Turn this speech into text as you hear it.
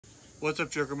What's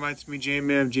up, Jokermites? Me,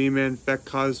 Jman of Jman Effect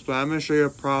Cosplay. I'm going to show you a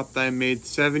prop that I made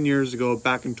 7 years ago,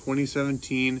 back in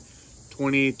 2017,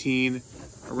 2018,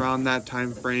 around that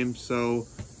time frame. So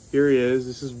here he is.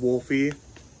 This is Wolfie,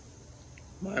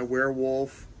 my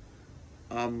werewolf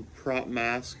prop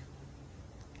mask.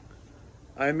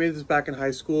 I made this back in high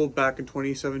school, back in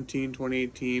 2017,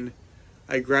 2018.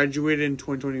 I graduated in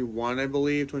 2021, I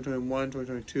believe, 2021,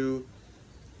 2022.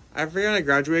 I forgot I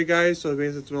graduated, guys, so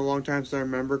basically it's been a long time since I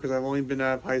remember, because I've only been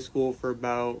out of high school for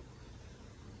about,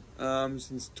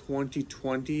 since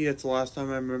 2020. That's the last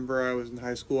time I remember I was in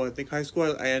high school. I think high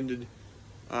school I ended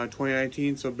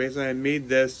 2019, so basically I made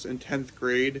this in 10th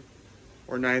grade,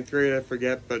 or 9th grade, I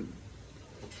forget, but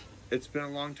it's been a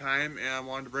long time, and I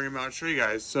wanted to bring him out and show you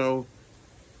guys. So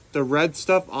the red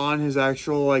stuff on his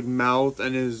actual mouth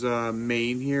and his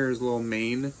mane here, his little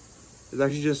mane, is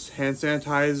actually just hand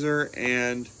sanitizer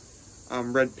and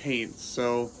red paint.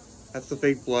 So that's the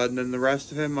fake blood, and then the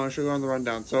rest of him I'll show you on the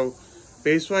rundown. So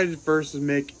basically what I did first is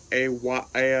make a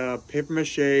paper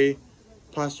mache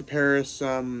plaster Paris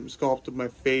sculpt of my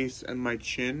face and my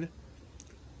chin.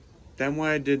 Then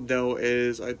what I did though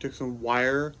is I took some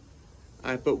wire.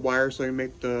 I put wire so I can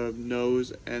make the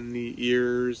nose and the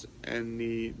ears and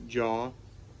the jaw.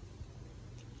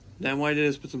 Then what I did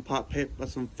is put some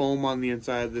foam on the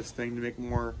inside of this thing to make it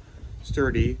more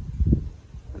sturdy.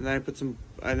 And then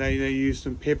I used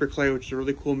some paper clay, which is a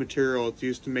really cool material. It's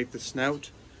used to make the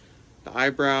snout, the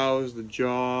eyebrows, the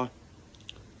jaw.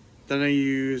 Then I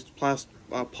used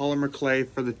polymer clay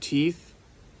for the teeth.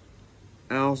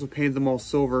 And I also painted them all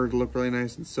silver to look really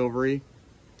nice and silvery.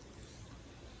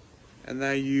 And then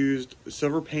I used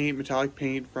silver paint, metallic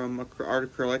paint from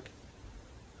Art Acrylic.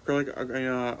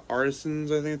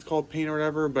 Artisans, I think it's called, paint or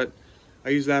whatever. But I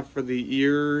used that for the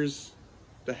ears,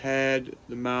 the head,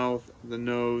 the mouth, the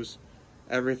nose,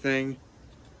 everything.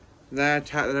 And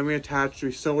then we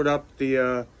sewed up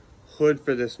the hood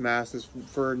for this mask, this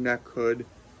fur neck hood.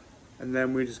 And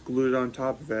then we just glued it on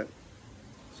top of it.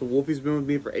 So Wolfie's been with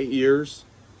me for 8 years.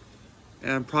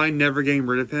 And I'm probably never getting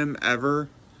rid of him, ever.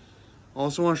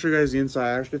 Also want to show you guys the inside.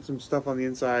 I actually did some stuff on the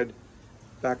inside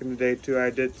back in the day too. I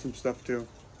did some stuff too.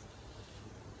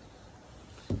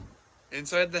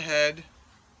 Inside the head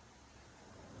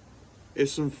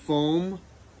is some foam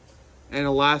and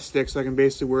elastic, so I can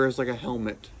basically wear it as like a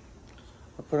helmet.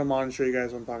 I'll put them on and show you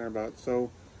guys what I'm talking about.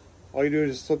 So all you do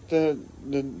is just slip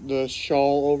the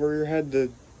shawl over your head, the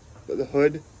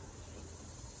hood.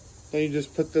 Then you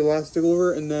just put the elastic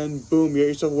over, and then boom, you get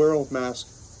yourself a werewolf mask.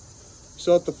 You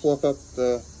still have to fluff up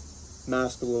the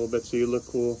mask a little bit so you look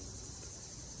cool.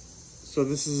 So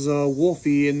this is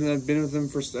Wolfie, and I've been with him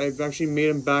I've actually made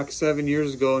him back 7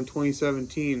 years ago in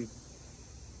 2017.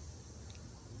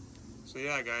 So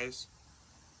yeah, guys,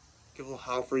 give a little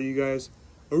howl for you guys.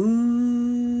 Ooh.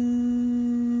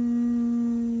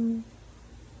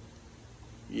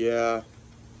 Yeah,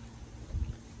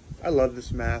 I love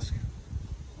this mask.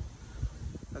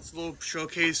 That's a little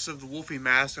showcase of the Wolfie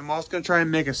mask. I'm also going to try and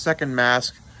make a second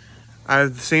mask. I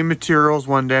have the same materials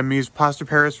one day. I'm going to use plaster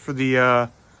Paris for the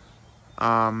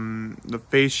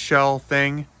face shell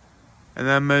thing. And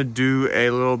then I'm going to do a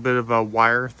little bit of a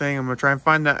wire thing. I'm going to try and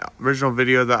find that original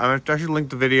video. I'm going to actually link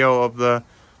the video of the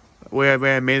way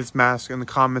I made this mask in the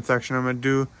comment section. I'm going to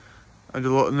do in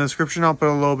the description. I'll put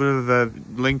a little bit of a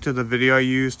link to the video I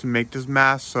used to make this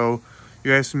mask, so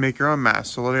you guys can make your own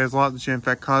mask. So love you guys a lot. The Jman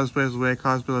Effect Cosplay is the way I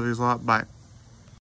cosplay. Love you guys a lot. Bye.